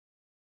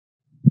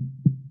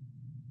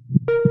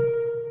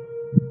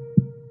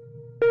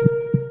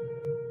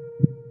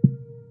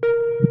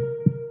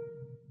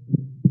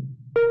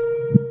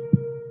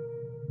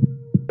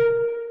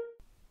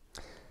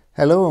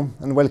Hello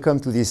and welcome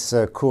to this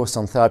course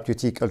on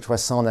therapeutic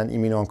ultrasound and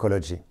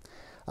immuno-oncology.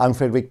 I'm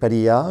Frederic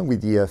Padilla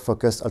with the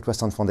Focused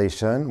Ultrasound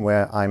Foundation,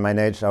 where I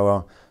manage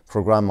our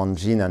program on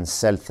gene and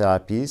cell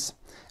therapies.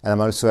 And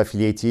I'm also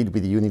affiliated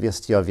with the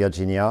University of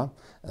Virginia,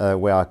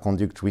 where I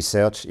conduct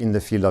research in the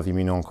field of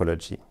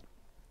immuno-oncology.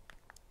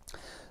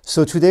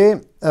 So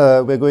today,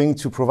 we're going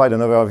to provide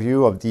an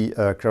overview of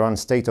the current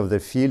state of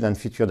the field and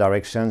future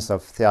directions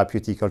of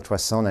therapeutic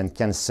ultrasound and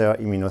cancer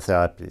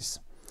immunotherapies.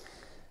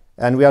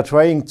 And we are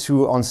trying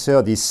to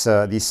answer these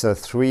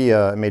three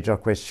major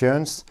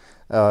questions.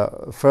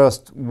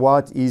 First,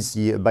 what is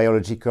the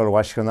biological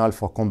rationale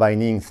for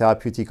combining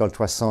therapeutic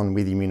ultrasound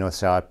with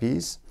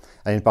immunotherapies?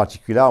 And in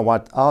particular,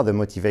 what are the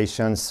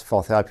motivations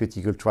for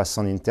therapeutic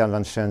ultrasound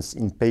interventions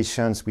in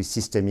patients with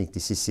systemic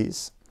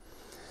diseases?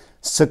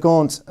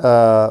 Second,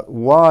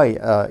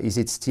 why is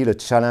it still a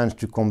challenge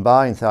to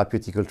combine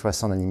therapeutic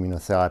ultrasound and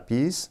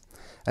immunotherapies?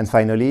 And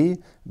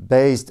finally,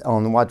 based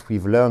on what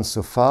we've learned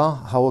so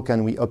far, how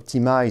can we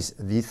optimize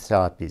these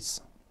therapies?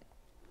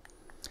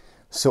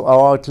 So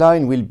our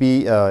outline will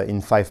be in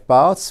 5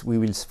 parts. We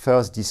will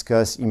first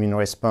discuss immune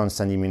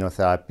response and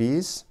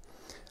immunotherapies,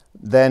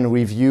 then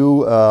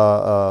review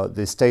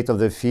the state of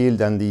the field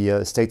and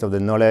the state of the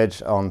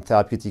knowledge on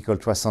therapeutic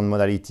ultrasound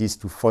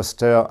modalities to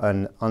foster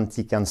an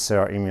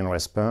anti-cancer immune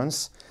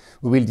response.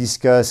 We will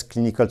discuss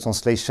clinical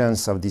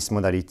translations of these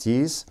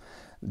modalities,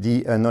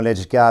 the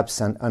knowledge gaps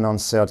and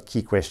unanswered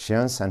key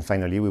questions, and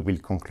finally we will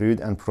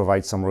conclude and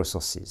provide some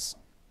resources.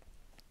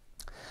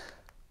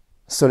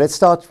 So let's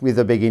start with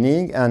the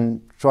beginning and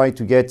try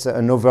to get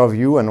an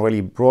overview, a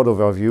really broad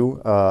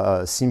overview,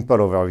 a simple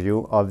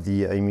overview of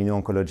the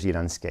immuno-oncology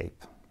landscape.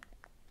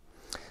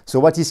 So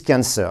what is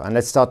cancer? And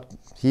let's start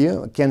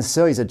here.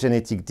 Cancer is a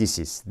genetic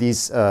disease.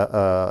 These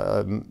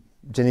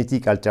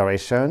genetic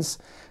alterations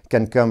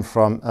can come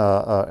from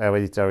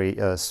hereditary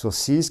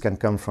sources, can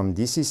come from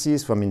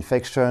diseases, from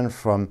infection,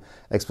 from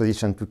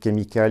exposition to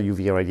chemical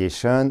UV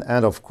radiation,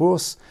 and of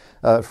course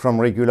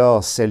from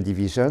regular cell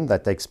division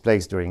that takes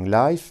place during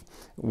life,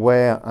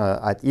 where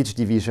at each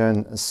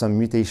division some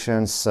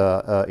mutations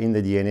in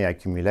the DNA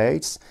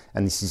accumulates,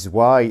 and this is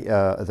why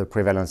the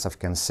prevalence of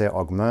cancer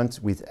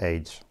augments with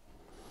age.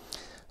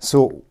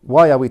 So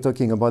why are we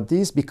talking about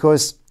this?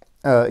 Because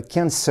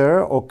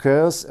cancer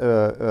occurs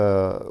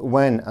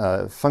when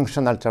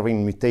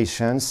function-altering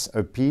mutations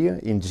appear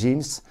in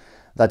genes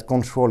that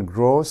control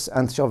growth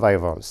and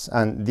survival,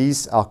 and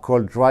these are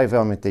called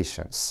driver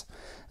mutations.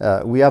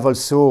 We have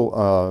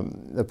also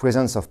the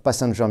presence of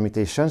passenger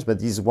mutations, but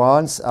these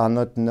ones are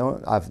not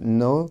known, have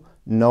no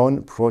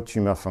known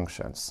pro-tumor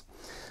functions.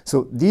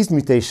 So these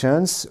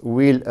mutations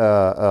will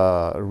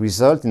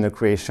result in the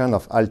creation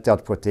of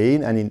altered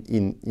protein, and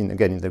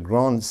again, in the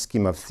grand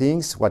scheme of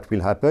things, what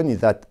will happen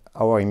is that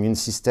our immune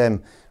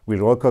system will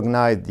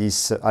recognize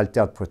this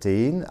altered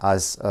protein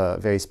as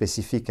very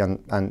specific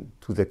and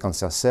to the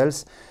cancer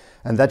cells,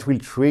 and that will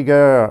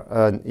trigger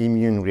an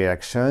immune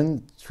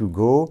reaction to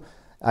go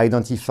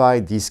identify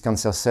this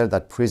cancer cell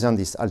that present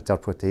this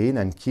altered protein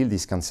and kill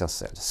this cancer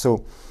cell.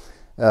 So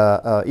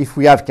if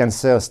we have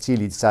cancer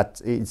still,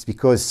 it's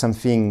because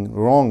something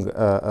wrong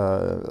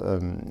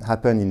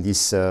happened in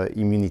these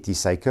immunity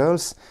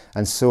cycles,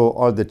 and so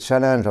all the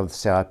challenge of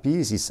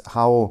therapies is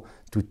how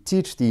to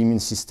teach the immune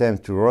system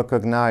to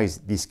recognize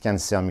these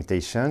cancer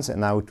mutations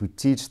and how to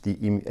teach the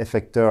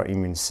effector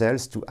immune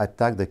cells to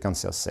attack the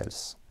cancer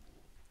cells.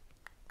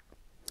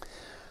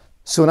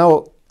 So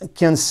now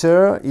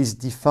cancer is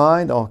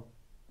defined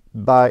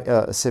by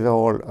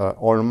several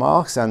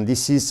hallmarks, and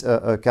this is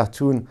a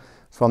cartoon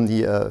from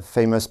the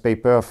famous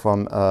paper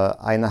from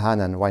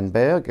Heinahan and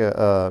Weinberg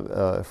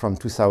from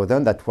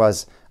 2000 that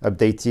was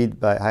updated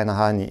by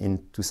Heinahan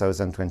in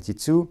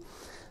 2022.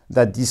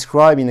 That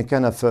describe in a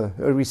kind of a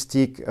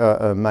heuristic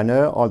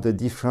manner all the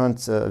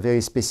different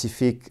very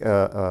specific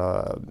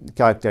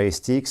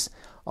characteristics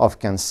of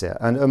cancer.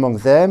 And among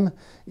them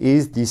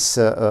is this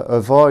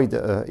avoid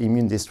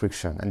immune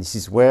destruction. And this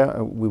is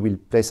where we will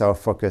place our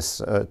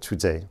focus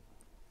today.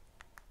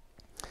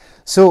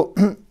 So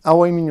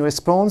our immune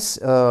response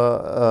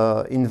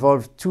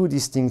involves 2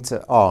 distinct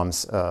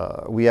arms.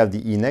 We have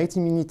the innate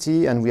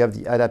immunity and we have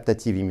the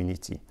adaptive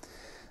immunity.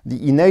 The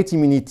innate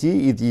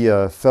immunity is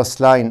the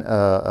first-line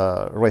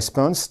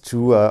response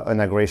to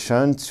an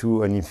aggression,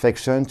 to an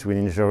infection, to an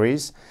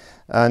injuries,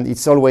 and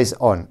it's always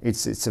on.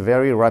 It's a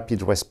very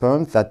rapid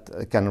response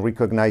that can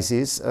recognize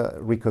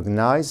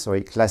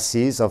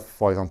classes of,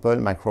 for example,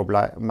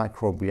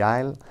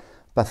 microbial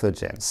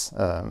pathogens.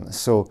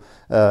 So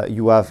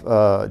you have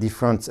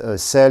different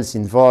cells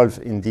involved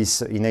in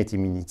this innate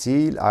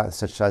immunity,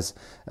 such as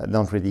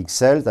dendritic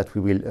cells that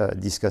we will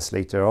discuss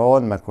later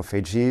on,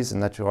 macrophages,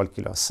 natural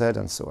killer cells,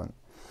 and so on.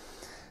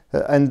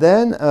 And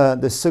then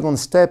the second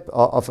step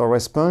of a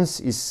response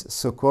is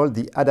so-called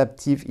the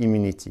adaptive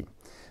immunity.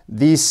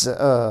 This,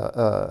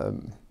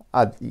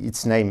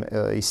 its name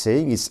is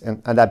saying, is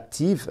an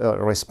adaptive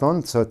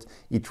response, so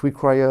it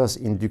requires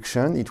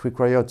induction, it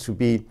requires to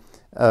be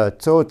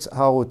taught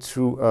how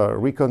to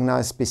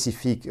recognize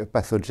specific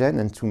pathogen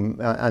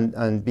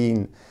and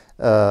being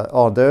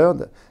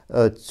ordered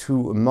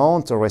to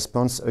mount a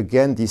response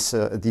against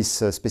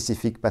these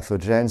specific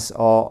pathogens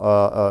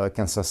or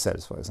cancer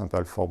cells, for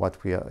example, for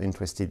what we are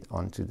interested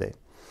on today.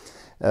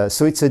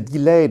 So it's a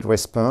delayed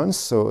response,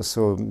 so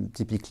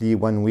typically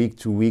 1 week,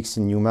 2 weeks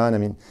in human. I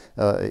mean,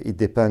 it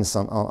depends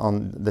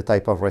on the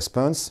type of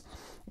response.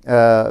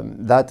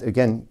 That,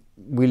 again,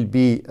 will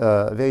be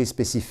very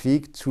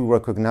specific to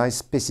recognize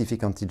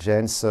specific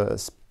antigens,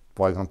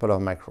 for example,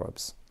 of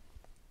microbes.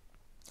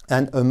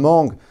 And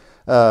among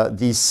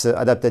this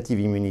adaptive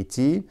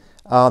immunity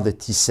are the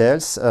T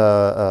cells,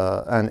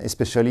 and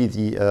especially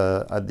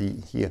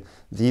the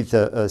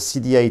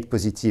CD8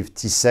 positive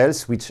T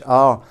cells, which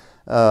are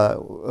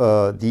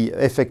the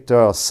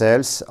effector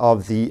cells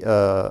of the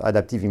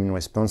adaptive immune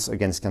response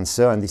against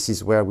cancer, and this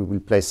is where we will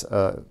place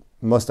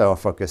most of our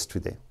focus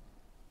today.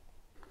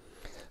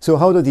 So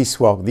how does this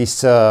work,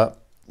 this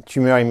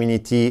tumor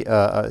immunity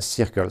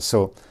circle?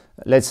 So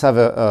let's have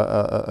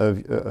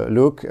a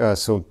look.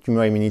 So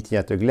tumor immunity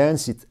at a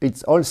glance.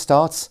 It all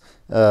starts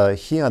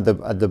here at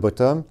the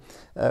bottom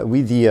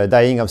with the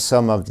dying of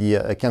some of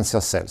the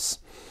cancer cells.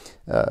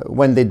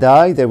 When they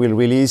die, they will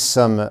release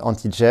some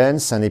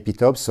antigens and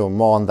epitopes, so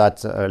more on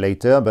that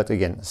later, but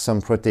again,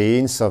 some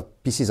proteins or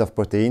pieces of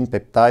protein,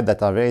 peptide,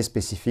 that are very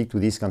specific to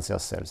these cancer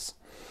cells.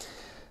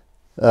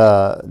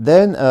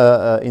 Then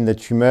in the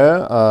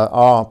tumor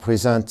are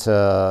present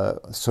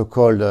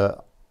so-called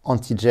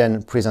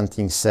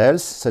antigen-presenting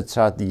cells, such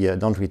as the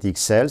dendritic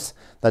cells,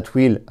 that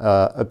will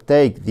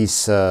uptake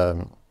these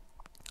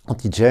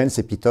antigens,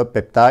 epitope,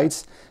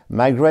 peptides,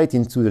 migrate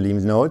into the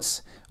lymph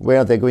nodes,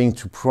 where they're going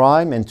to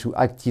prime and to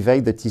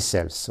activate the T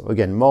cells. So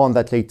again, more on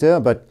that later,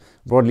 but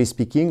broadly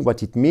speaking,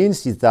 what it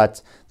means is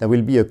that there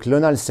will be a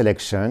clonal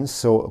selection.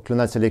 So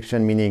clonal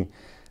selection meaning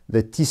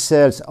the T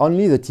cells,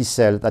 only the T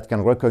cell that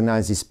can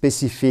recognize the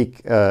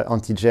specific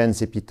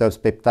antigens, epitopes,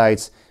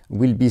 peptides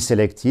will be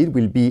selected,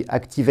 will be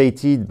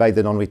activated by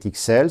the dendritic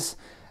cells,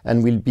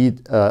 and will be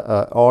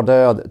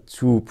ordered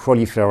to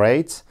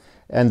proliferate,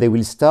 and they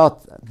will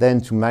start then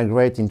to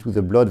migrate into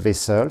the blood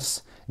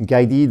vessels,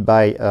 guided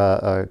by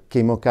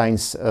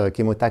chemokines,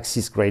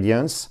 chemotaxis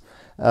gradients,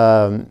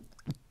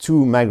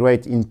 to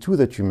migrate into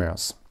the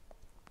tumors.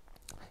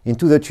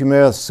 Into the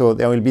tumors, so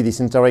there will be this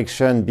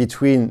interaction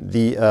between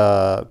these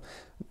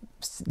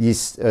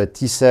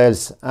T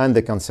cells and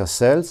the cancer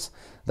cells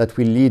that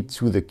will lead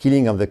to the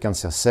killing of the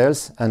cancer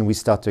cells, and we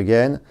start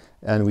again,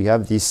 and we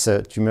have these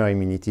tumor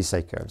immunity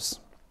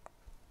cycles.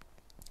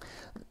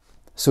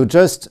 So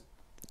just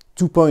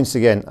 2 points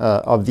again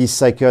of this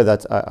cycle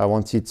that I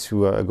wanted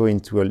to go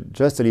into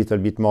just a little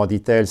bit more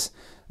details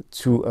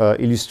to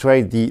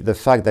illustrate the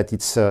fact that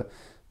it's a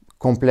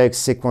complex,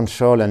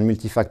 sequential, and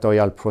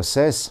multifactorial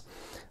process.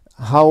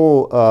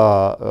 How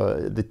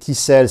the T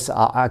cells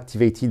are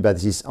activated by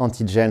these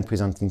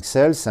antigen-presenting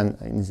cells, and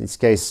in this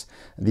case,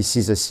 this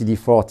is a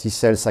CD4 T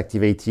cells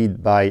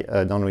activated by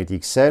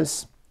dendritic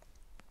cells.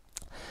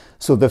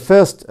 So the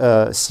first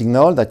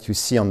signal that you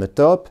see on the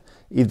top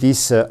is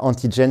this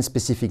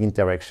antigen-specific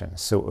interaction.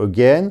 So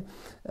again,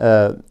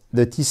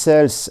 the T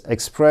cells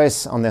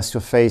express on their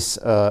surface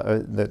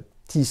the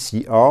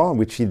TCR,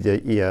 which is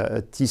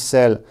the T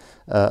cell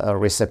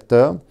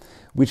receptor,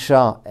 which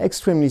are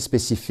extremely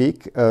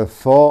specific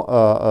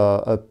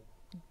for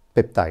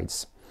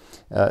peptides.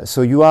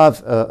 So you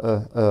have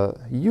a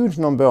huge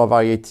number of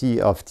variety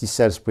of T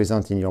cells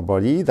present in your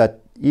body, that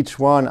each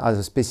one has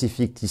a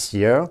specific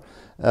TCR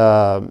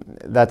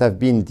that have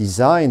been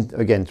designed,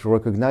 again, to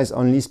recognize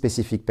only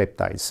specific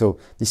peptides. So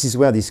this is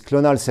where this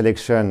clonal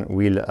selection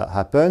will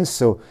happen.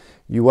 So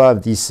you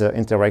have this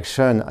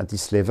interaction at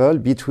this level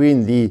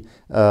between the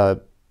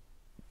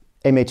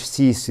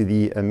MHC, so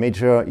the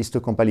major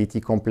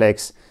histocompatibility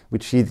complex,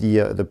 which is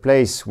the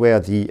place where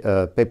the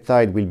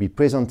peptide will be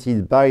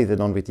presented by the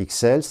dendritic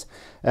cells,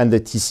 and the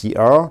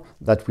TCR,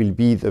 that will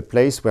be the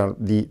place where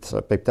the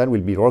peptide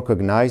will be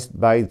recognized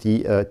by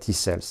the T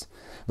cells.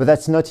 But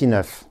that's not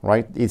enough,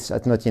 right? It's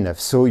not enough.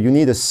 So you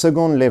need a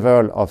second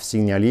level of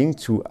signaling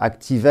to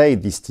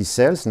activate these T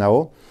cells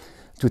now,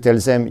 to tell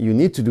them you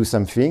need to do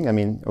something. I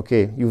mean,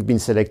 okay, you've been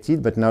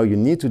selected, but now you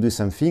need to do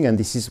something, and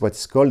this is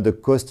what's called the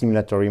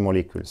co-stimulatory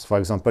molecules. For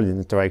example, the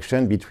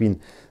interaction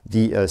between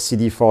the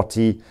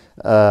CD40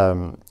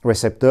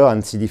 receptor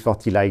and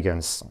CD40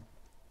 ligands.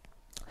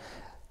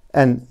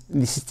 And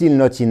this is still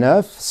not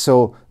enough,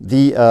 so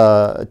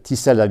the T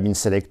cells have been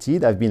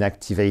selected, have been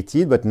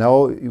activated, but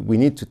now we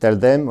need to tell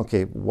them,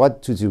 okay,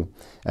 what to do.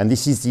 And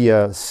this is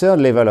the third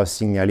level of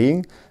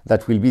signaling,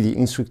 that will be the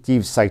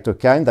instructive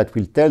cytokine that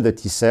will tell the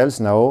T cells,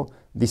 now,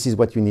 this is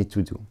what you need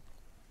to do.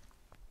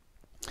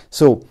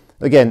 So,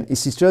 again,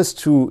 this is just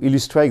to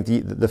illustrate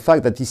the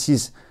fact that this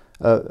is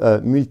a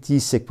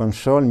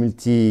multi-sequential,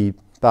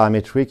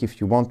 multi-parametric,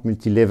 if you want,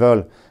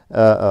 multi-level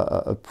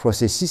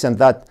processes, and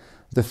that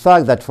the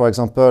fact that, for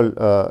example,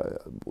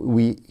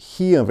 we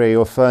hear very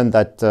often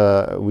that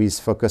with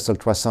focused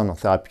ultrasound or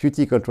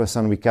therapeutic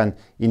ultrasound, we can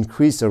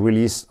increase the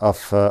release of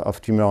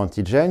tumor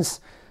antigens.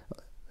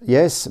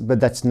 yes, but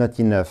that's not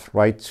enough,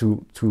 right,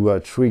 to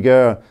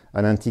trigger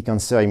an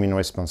anti-cancer immune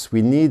response.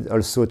 We need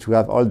also to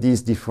have all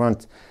these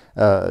different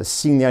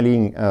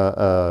signaling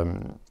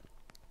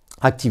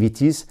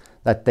activities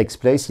that takes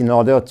place in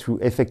order to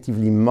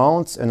effectively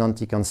mount an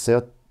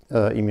anti-cancer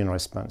immune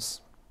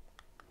response.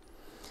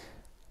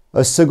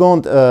 A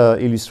second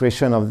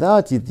illustration of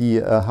that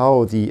is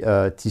how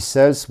the T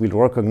cells will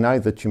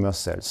recognize the tumor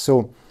cells.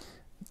 So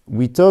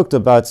we talked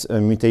about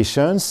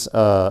mutations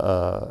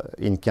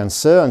in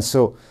cancer, and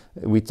so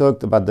we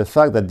talked about the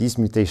fact that this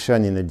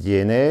mutation in the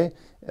DNA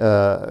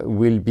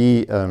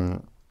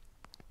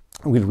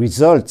will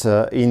result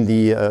in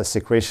the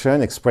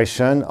secretion,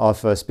 expression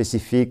of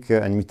specific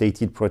and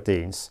mutated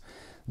proteins.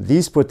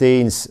 These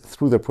proteins,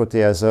 through the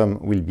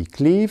proteasome, will be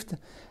cleaved,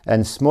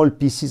 and small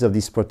pieces of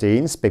these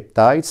proteins,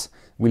 peptides,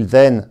 will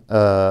then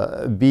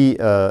be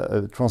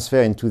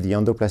transferred into the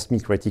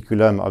endoplasmic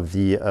reticulum of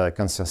the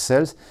cancer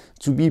cells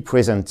to be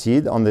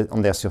presented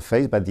on their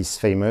surface by this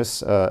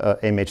famous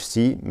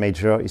MHC,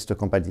 major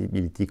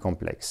histocompatibility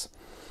complex.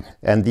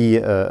 And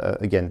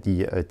again,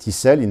 the T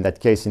cell, in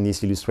that case, in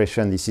this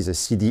illustration, this is a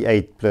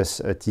CD8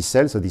 plus T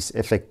cell, so these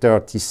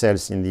effector T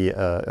cells in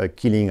the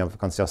killing of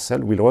cancer cell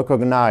will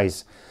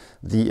recognize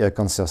the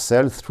cancer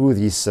cell through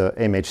this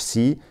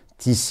MHC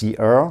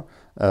TCR,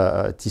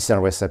 T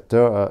cell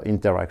receptor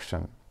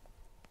interaction.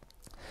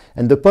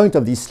 And the point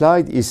of this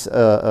slide is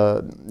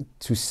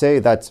to say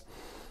that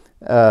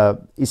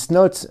it's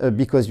not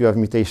because you have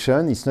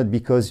mutation, it's not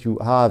because you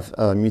have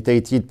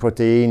mutated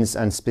proteins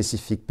and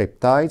specific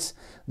peptides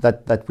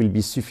that will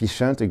be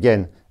sufficient,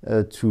 again,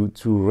 to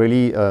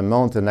really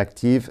mount an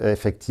active,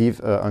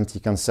 effective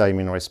anti-cancer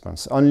immune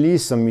response. Only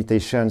some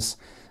mutations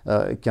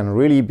can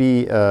really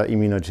be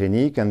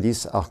immunogenic, and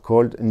these are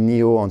called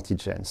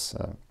neoantigens.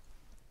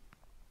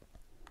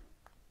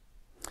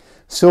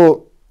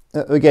 So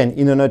again,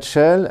 in a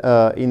nutshell,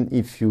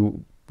 if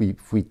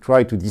we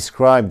try to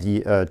describe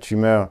the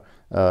tumor,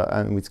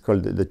 and it's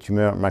called the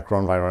tumor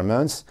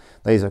microenvironments,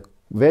 there is a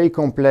very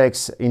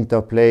complex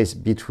interplay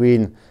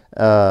between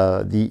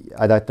the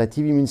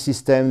adaptive immune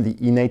system, the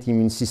innate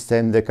immune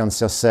system, the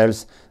cancer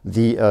cells,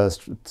 the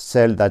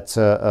cells that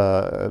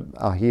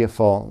are here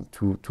for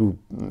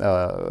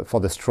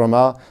the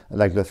stroma,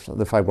 like the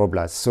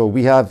fibroblasts. So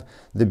we have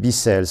the B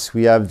cells,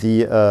 we have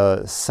the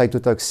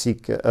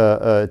cytotoxic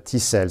T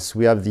cells,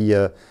 we have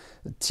the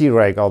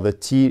Treg, or the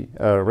T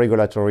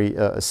regulatory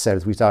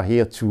cells, which are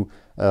here to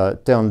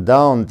turn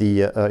down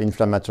the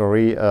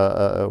inflammatory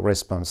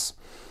response.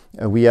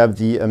 We have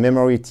the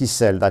memory T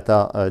cell that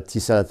are T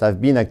cells that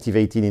have been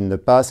activated in the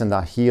past and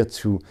are here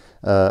to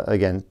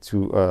again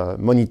to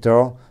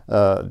monitor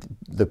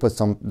the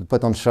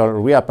potential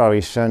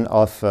reapparition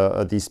of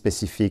these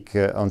specific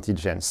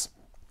antigens.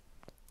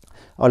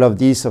 All of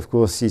this, of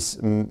course, is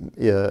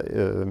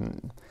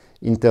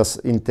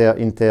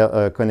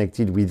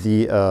interconnected with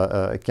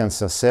the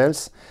cancer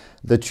cells.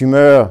 The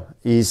tumor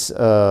is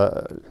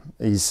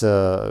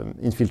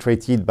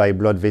infiltrated by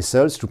blood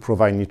vessels to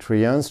provide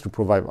nutrients, to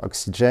provide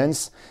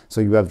oxygens.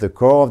 So you have the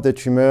core of the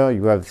tumor,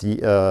 you have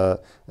the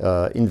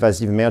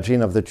invasive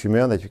margin of the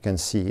tumor that you can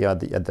see here at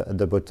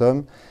the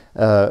bottom.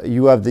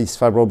 You have these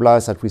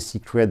fibroblasts that we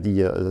secrete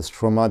the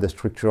stroma, the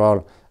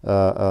structural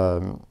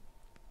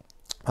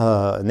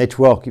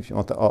network, if you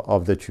want,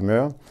 of the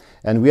tumor.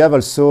 And we have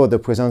also the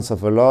presence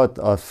of a lot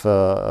of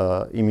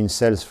immune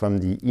cells from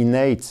the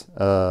innate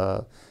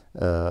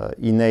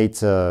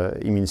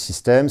immune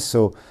system,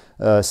 so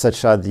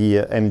such as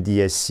the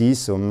MDSC,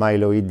 so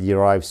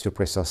myeloid-derived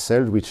suppressor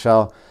cells, which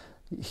are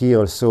here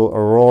also a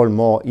role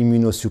more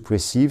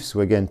immunosuppressive,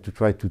 so again to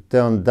try to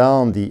turn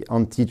down the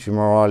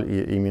anti-tumoral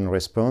immune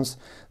response,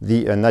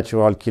 the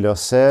natural killer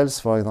cells,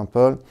 for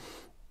example,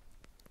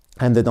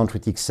 and the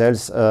dendritic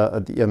cells,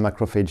 the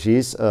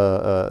macrophages,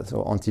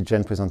 so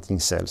antigen-presenting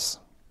cells.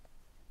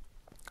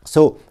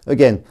 So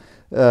again,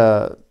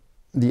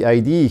 the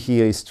idea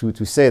here is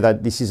to say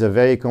that this is a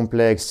very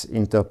complex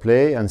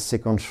interplay and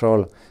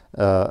sequential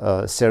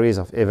series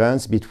of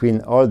events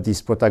between all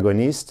these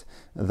protagonists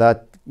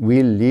that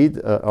will lead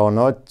or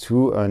not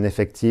to an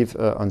effective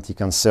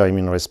anti-cancer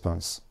immune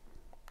response.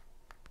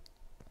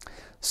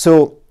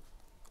 So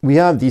we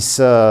have this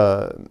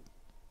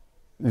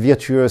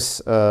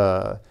virtuous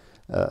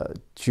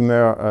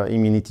tumor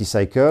immunity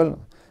cycle,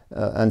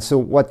 and so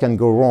what can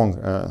go wrong?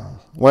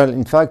 Well,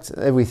 in fact,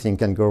 everything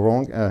can go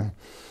wrong.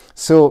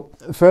 So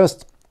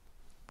first,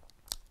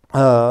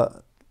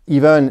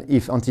 even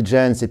if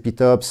antigens,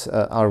 epitopes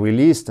are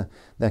released,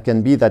 there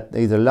can be that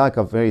there is a lack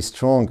of very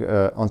strong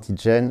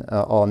antigen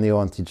or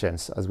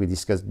neoantigens, as we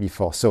discussed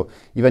before. So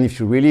even if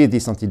you release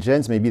these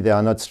antigens, maybe they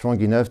are not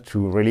strong enough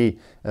to really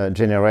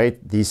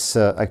generate this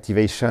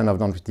activation of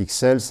dendritic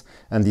cells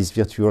and this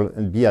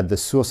be at the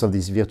source of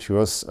these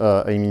virtuous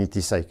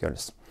immunity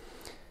cycles.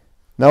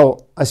 Now,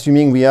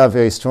 assuming we have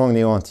very strong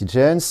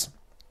neoantigens,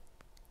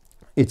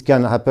 it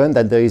can happen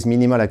that there is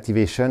minimal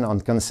activation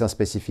on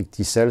cancer-specific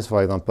T cells,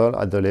 for example,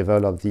 at the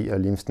level of the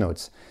lymph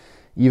nodes.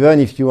 Even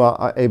if you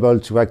are able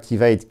to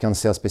activate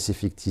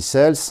cancer-specific T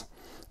cells,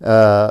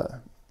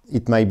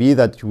 it might be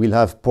that you will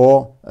have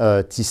poor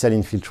T-cell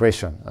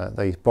infiltration.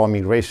 There is poor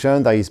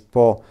migration, there is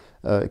poor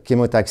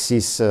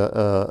chemotaxis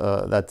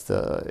that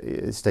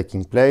is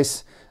taking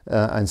place,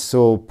 and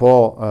so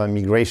poor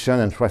migration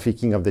and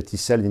trafficking of the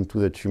T-cell into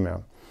the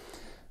tumor.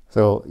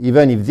 So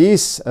even if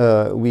this,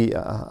 we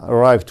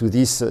arrived to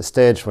this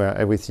stage where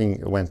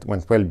everything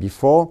went well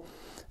before,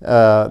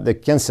 the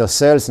cancer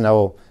cells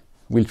now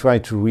will try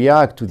to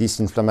react to this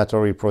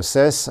inflammatory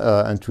process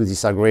and to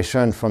this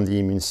aggression from the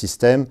immune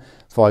system,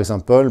 for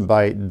example,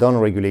 by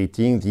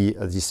downregulating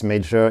this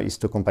major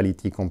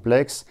histocompatibility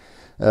complex,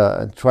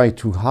 try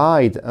to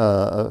hide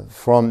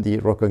from the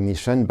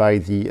recognition by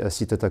the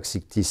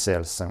cytotoxic T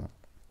cells.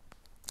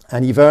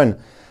 And even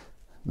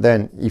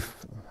then,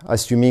 if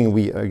assuming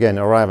we again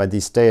arrive at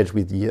this stage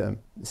with the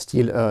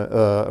still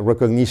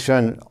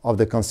recognition of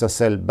the cancer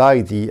cell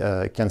by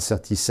the cancer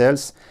T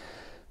cells,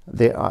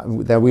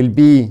 there will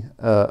be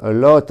a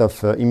lot of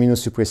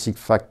immunosuppressive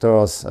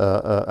factors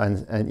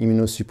and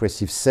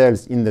immunosuppressive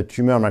cells in the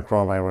tumor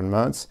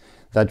microenvironments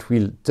that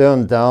will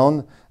turn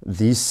down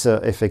this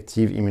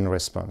effective immune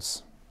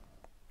response.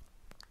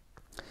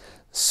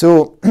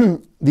 So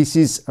this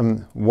is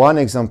one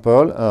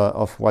example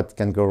of what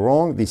can go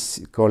wrong. This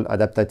is called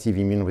adaptive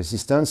immune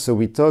resistance. So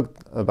we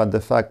talked about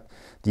the fact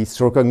this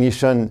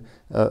recognition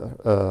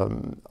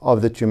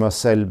of the tumor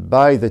cell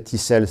by the T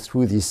cell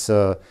through this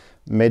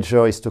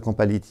major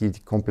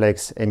histocompatibility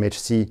complex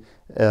MHC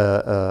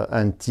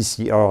and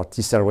TCR,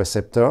 T cell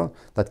receptor,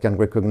 that can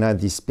recognize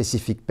this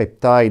specific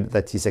peptide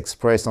that is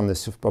expressed on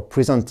the or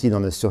presented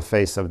on the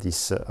surface of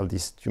these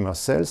tumor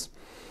cells.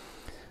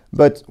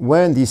 But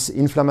when this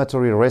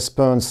inflammatory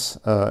response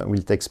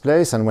will take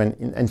place, and when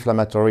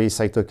inflammatory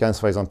cytokines,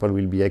 for example,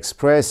 will be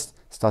expressed,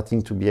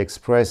 starting to be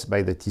expressed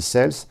by the T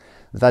cells,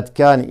 that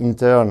can in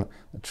turn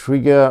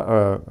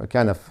trigger a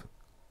kind of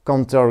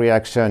counter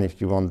reaction, if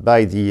you want,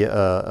 by the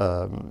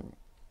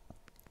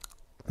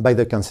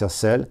cancer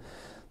cell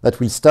that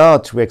will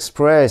start to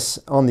express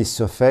on the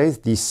surface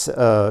this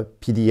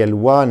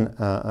PD-L1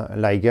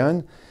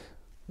 ligand,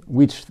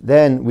 which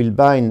then will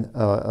bind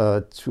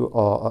to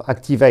or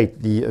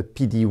activate the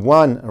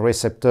PD-1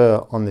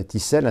 receptor on the T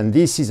cell, and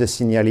this is a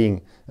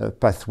signaling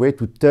pathway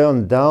to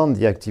turn down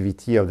the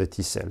activity of the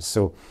T cell.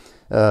 So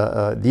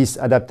this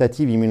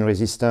adaptive immune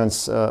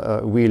resistance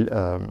will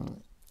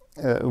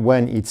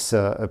when it's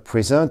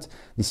present,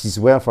 this is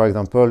where, for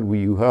example,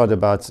 you heard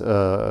about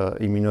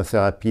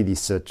immunotherapy,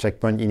 these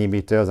checkpoint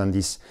inhibitors and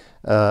this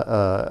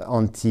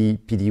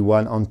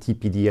anti-PD-1,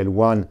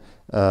 anti-PD-L1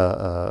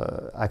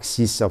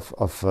 axis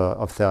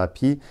of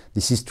therapy.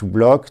 This is to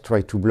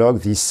try to block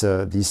this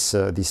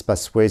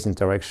pathways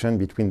interaction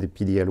between the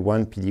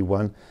PD-L1,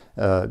 PD-1,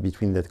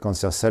 between the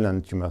cancer cell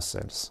and tumor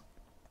cells.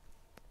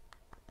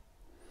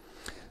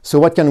 So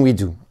what can we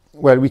do?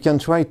 Well, we can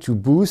try to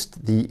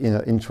boost the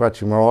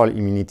intratumoral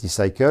immunity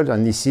cycle,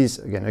 and this is,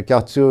 again, a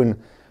cartoon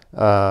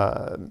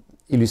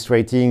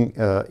illustrating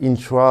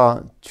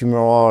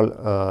intratumoral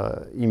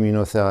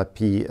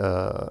immunotherapy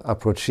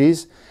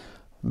approaches.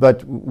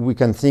 But we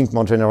can think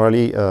more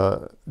generally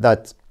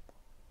that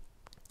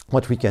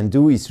what we can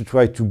do is to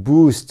try to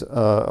boost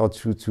or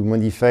to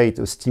modify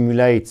or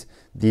stimulate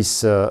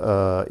this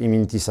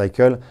immunity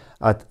cycle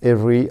at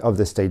every of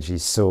the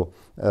stages. So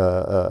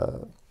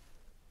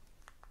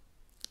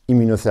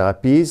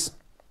immunotherapies.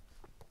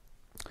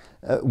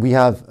 We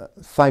have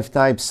five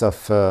classes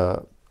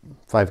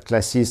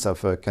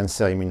of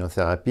cancer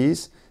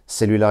immunotherapies: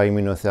 cellular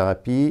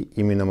immunotherapy,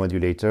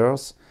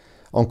 immunomodulators,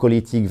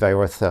 oncolytic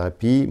virus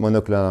therapy,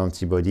 monoclonal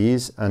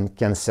antibodies, and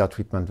cancer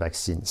treatment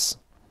vaccines.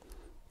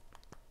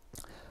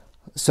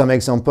 Some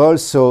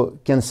examples: so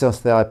cancer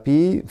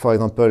therapy, for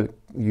example,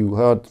 you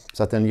heard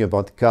certainly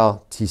about CAR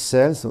T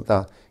cells, that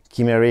are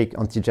chimeric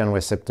antigen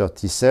receptor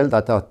T cells,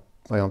 that are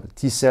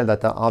T cells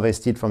that are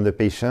harvested from the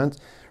patient,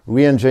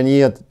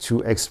 re-engineered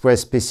to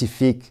express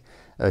specific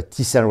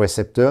T cell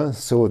receptor,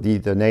 so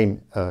the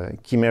name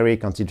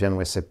chimeric antigen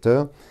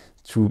receptor,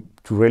 to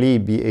really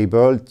be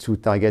able to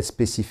target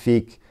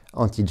specific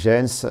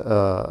antigens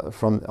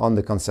on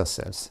the cancer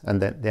cells,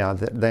 and then they are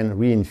then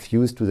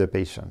re-infused to the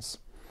patients.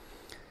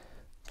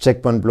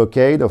 Checkpoint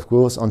blockade, of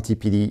course,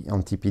 anti-PD1,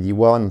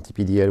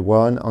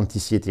 anti-PD-L1,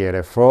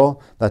 anti-CTLA4,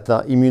 that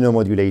are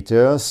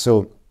immunomodulators,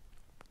 so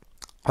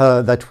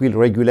that will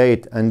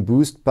regulate and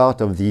boost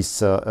part of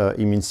this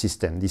immune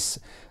system.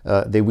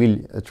 They will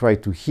try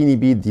to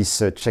inhibit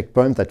this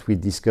checkpoint that we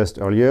discussed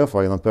earlier,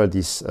 for example,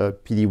 this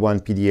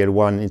PD-1,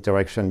 PD-L1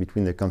 interaction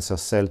between the cancer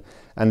cell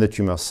and the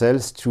tumor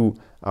cells, to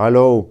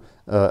allow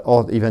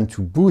or even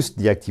to boost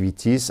the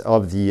activities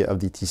of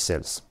the T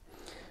cells.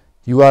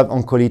 You have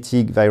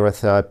oncolytic virus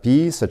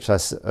therapy, such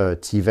as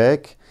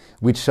TVEC,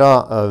 which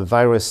are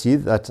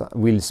viruses that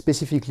will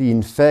specifically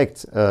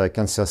infect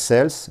cancer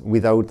cells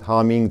without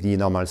harming the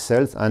normal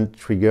cells and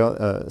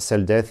trigger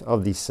cell death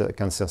of these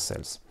cancer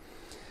cells.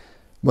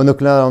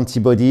 Monoclonal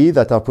antibodies,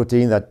 that are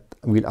proteins that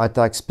will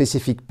attack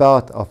specific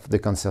part of the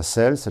cancer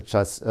cells, such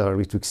as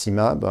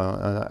rituximab,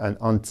 an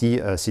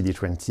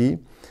anti-CD20.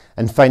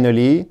 And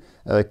finally,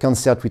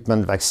 cancer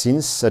treatment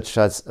vaccines such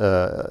as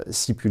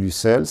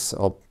Sipuleucels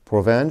or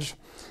Provenge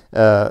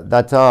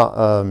that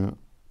are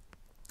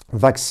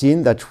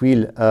vaccines that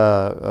will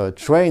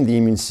train the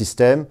immune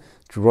system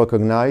to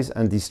recognize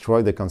and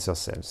destroy the cancer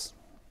cells.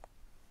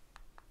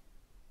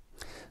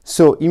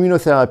 So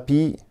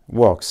immunotherapy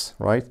works,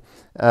 right?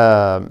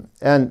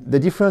 And the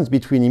difference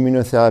between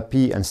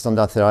immunotherapy and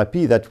standard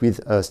therapy, that with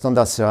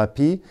standard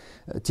therapy,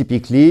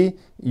 typically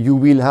you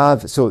will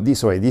have, so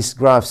these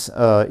graphs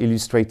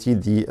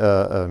illustrated the,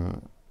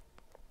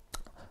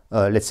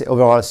 let's say,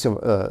 overall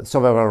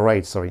survival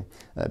rate,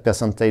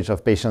 percentage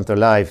of patients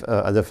alive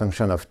as a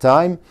function of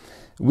time.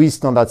 With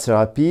standard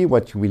therapy,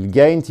 what you will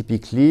gain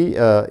typically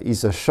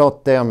is a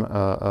short-term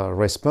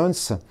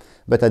response,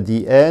 but at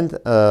the end,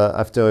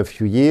 after a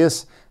few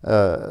years,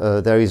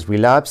 there is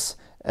relapse,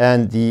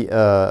 and the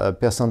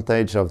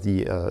percentage of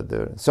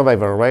the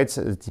survival rates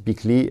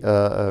typically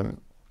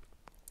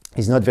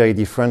is not very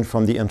different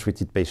from the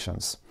untreated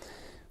patients.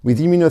 With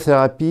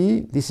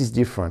immunotherapy, this is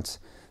different.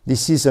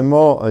 This is a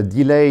more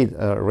delayed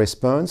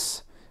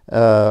response,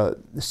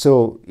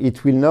 so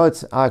it will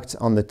not act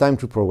on the time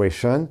to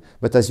progression,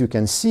 but as you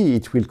can see,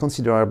 it will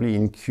considerably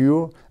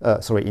increase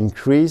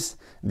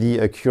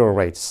the cure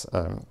rates.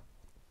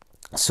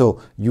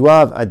 So you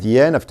have, at the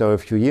end, after a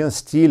few years,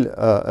 still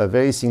a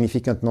very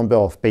significant number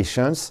of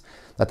patients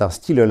that are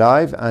still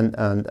alive and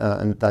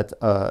that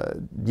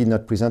did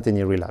not present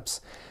any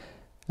relapse.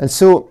 And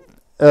so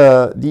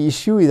the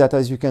issue is that,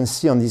 as you can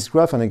see on this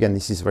graph, and again,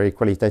 this is very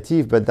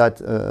qualitative, but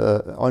that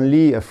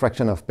only a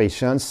fraction of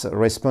patients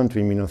respond to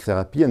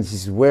immunotherapy, and this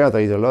is where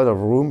there is a lot of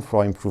room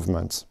for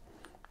improvement.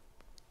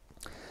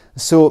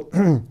 So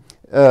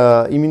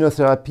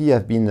immunotherapy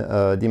have been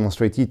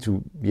demonstrated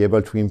to be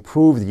able to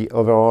improve the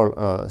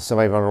overall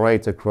survival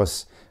rate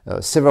across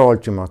several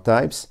tumor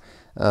types.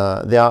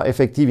 They are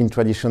effective in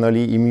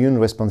traditionally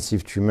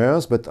immune-responsive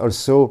tumors, but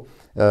also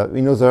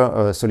in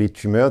other solid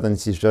tumors, and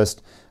this is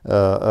just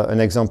an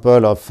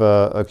example of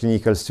a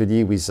clinical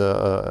study with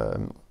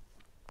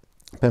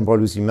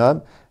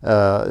pembrolizumab,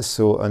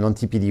 so an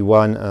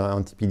anti-PD-1,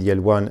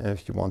 anti-PD-L1,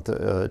 if you want,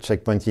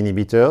 checkpoint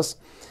inhibitors.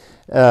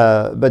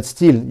 But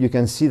still, you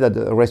can see that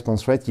the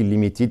response rate is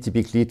limited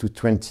typically to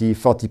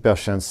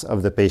 20–40%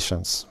 of the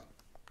patients.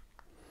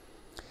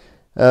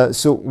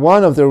 So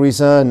one of the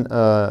reasons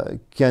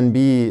can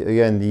be,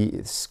 again,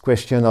 the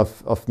question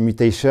of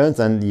mutations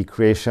and the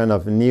creation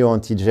of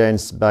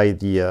neoantigens by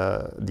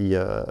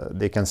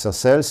the cancer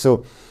cells.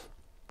 So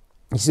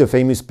this is a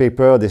famous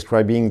paper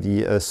describing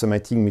the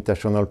somatic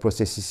mutational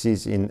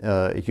processes in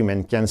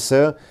human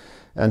cancer,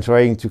 and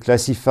trying to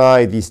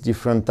classify these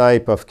different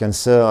types of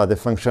cancer as a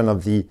function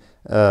of the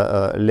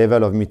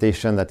level of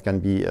mutation that can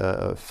be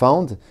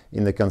found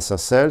in the cancer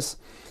cells.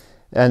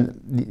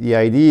 And the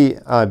idea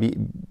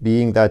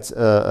being that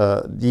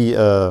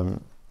the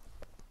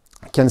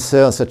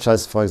cancer, such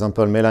as, for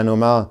example,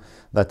 melanoma,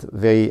 that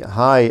very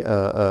high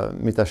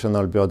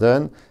mutational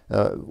burden,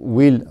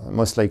 will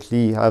most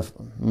likely have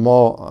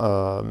more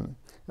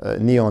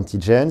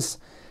neoantigens,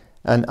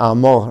 and are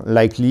more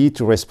likely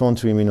to respond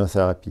to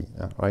immunotherapy,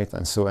 right?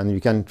 And so, and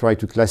you can try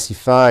to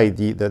classify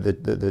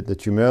the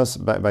tumors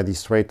by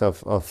this rate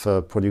of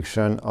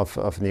production of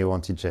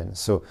neoantigens.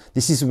 So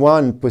this is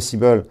one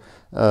possible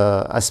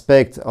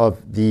aspect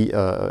of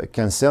the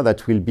cancer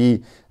that will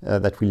be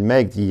that will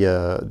make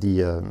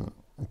the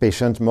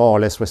patient more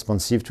or less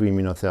responsive to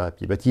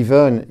immunotherapy. But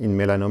even in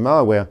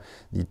melanoma, where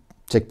the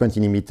checkpoint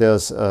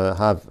inhibitors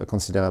have a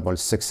considerable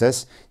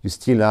success, you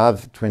still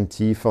have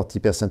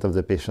 20–40% of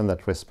the patients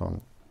that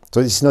respond.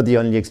 So this is not the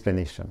only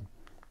explanation.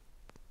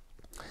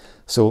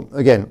 So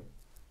again,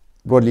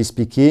 broadly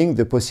speaking,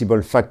 the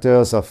possible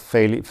factors of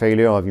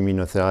failure of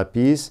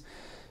immunotherapies,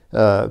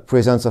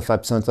 presence of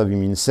absence of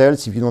immune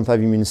cells. If you don't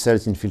have immune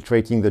cells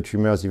infiltrating the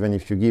tumors, even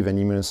if you give an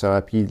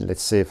immunotherapy,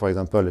 let's say, for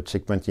example, a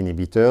checkpoint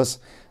inhibitors,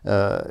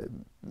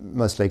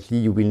 most likely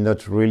you will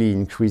not really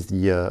increase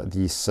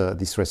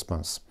this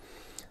response.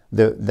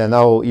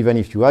 Now, even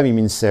if you have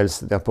immune cells,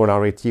 their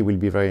polarity will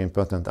be very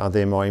important. Are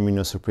they more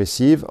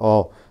immunosuppressive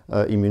or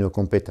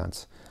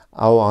immunocompetent?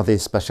 How are they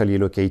spatially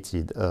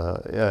located?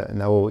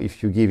 Now,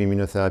 if you give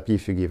immunotherapy,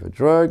 if you give a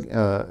drug,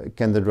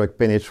 can the drug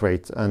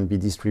penetrate and be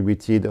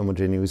distributed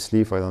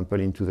homogeneously, for example,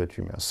 into the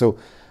tumor? So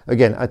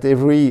again, at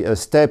every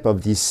step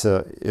of this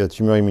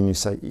tumor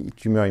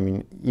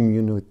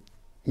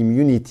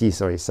immunity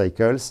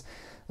cycles,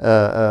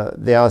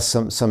 there are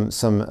some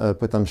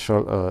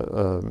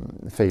potential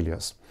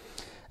failures.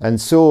 And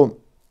so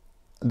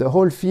the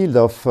whole field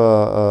of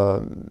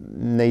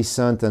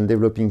nascent and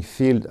developing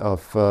field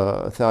of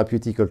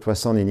therapeutic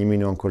ultrasound in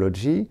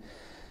immuno-oncology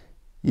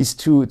is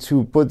to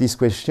put this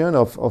question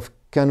of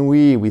can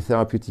we, with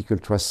therapeutic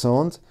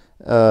ultrasound,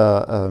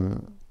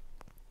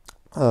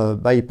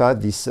 bypass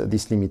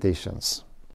these limitations.